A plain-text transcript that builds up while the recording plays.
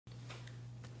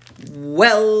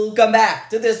Welcome back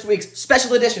to this week's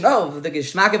special edition of the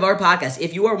Dvar podcast.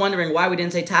 If you are wondering why we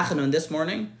didn't say Tachanun this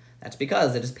morning, that's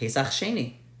because it is Pesach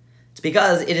Sheini. It's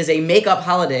because it is a make-up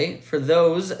holiday for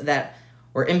those that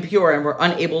were impure and were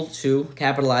unable to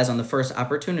capitalize on the first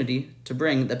opportunity to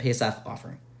bring the Pesach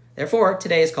offering. Therefore,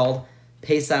 today is called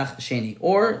Pesach Sheini,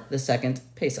 or the second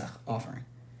Pesach offering.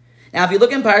 Now, if you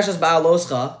look in Parshas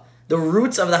Ba'aloscha, the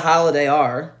roots of the holiday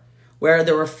are where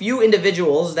there were few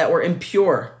individuals that were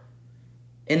impure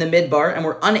in the midbar and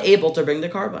were unable to bring the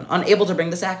korban, unable to bring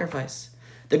the sacrifice.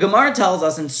 The Gemara tells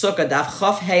us in Sukkah, Daf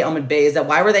Chaf Hey Amud Beis, that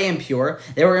why were they impure?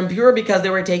 They were impure because they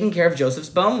were taking care of Joseph's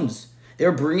bones. They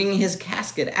were bringing his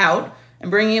casket out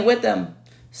and bringing it with them,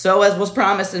 so as was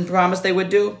promised and promised they would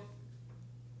do.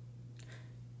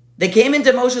 They came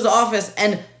into Moshe's office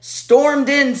and stormed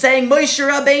in saying, Moshe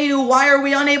Rabbeinu, why are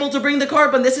we unable to bring the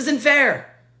korban? This isn't fair.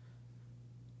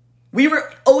 We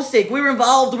were osik, we were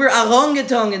involved, we were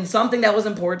arongetung in something that was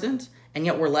important, and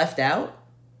yet we're left out.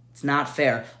 It's not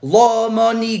fair. Lo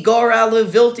moni gora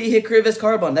levilti hikrivis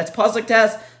korban. That's Pasuk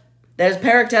Tes, that is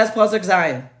Parak Tes Pasuk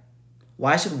Zion.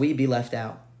 Why should we be left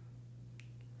out?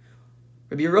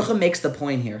 Rabbi Yerucham makes the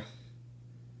point here.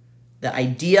 The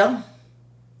idea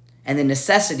and the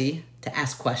necessity to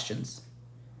ask questions.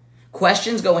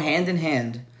 Questions go hand in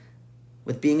hand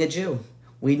with being a Jew.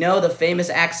 We know the famous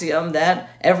axiom that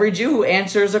every Jew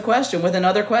answers a question with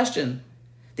another question.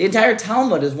 The entire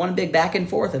Talmud is one big back and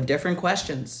forth of different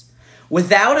questions.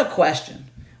 Without a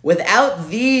question, without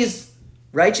these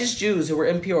righteous Jews who were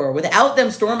impure, without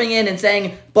them storming in and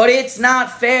saying, but it's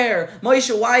not fair,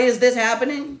 Moshe, why is this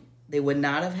happening? They would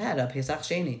not have had a Pesach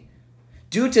Sheini.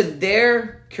 Due to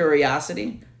their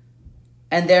curiosity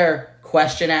and their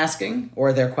question asking,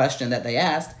 or their question that they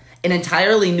asked, an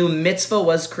entirely new mitzvah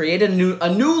was created, a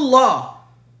new law,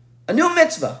 a new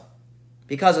mitzvah,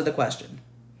 because of the question.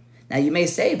 Now you may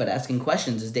say, but asking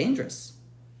questions is dangerous.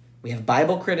 We have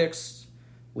Bible critics.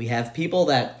 We have people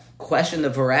that question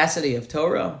the veracity of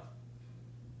Torah.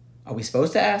 Are we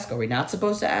supposed to ask? Are we not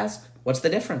supposed to ask? What's the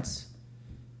difference?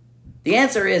 The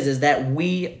answer is that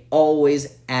we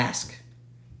always ask.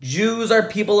 Jews are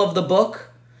people of the book.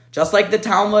 Just like the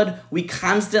Talmud, we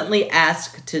constantly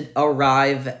ask to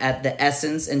arrive at the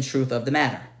essence and truth of the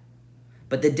matter.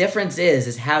 But the difference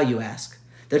is how you ask,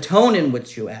 the tone in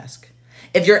which you ask.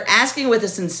 If you're asking with a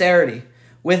sincerity,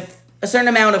 with a certain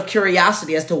amount of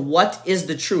curiosity as to what is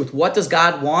the truth, what does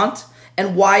God want,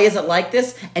 and why is it like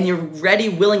this, and you're ready,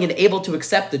 willing, and able to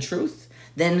accept the truth,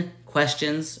 then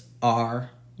questions are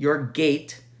your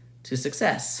gate to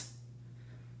success.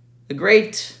 The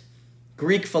great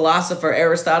Greek philosopher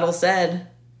Aristotle said,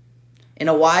 in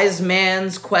a wise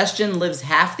man's question lives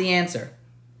half the answer.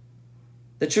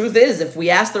 The truth is, if we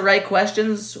ask the right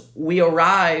questions, we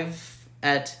arrive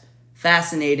at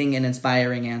fascinating and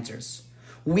inspiring answers.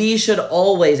 We should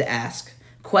always ask,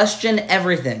 question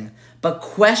everything, but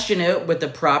question it with the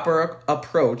proper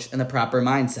approach and the proper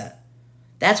mindset.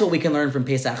 That's what we can learn from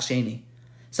Pesach Sheini.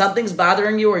 Something's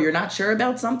bothering you or you're not sure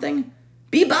about something?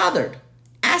 Be bothered.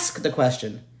 Ask the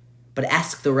question. But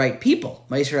ask the right people.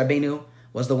 Moshe Rabbeinu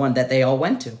was the one that they all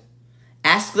went to.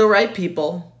 Ask the right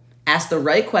people, ask the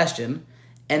right question,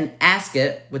 and ask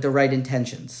it with the right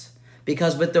intentions.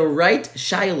 Because with the right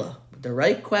shaila, with the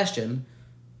right question,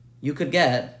 you could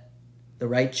get the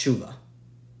right tshuva.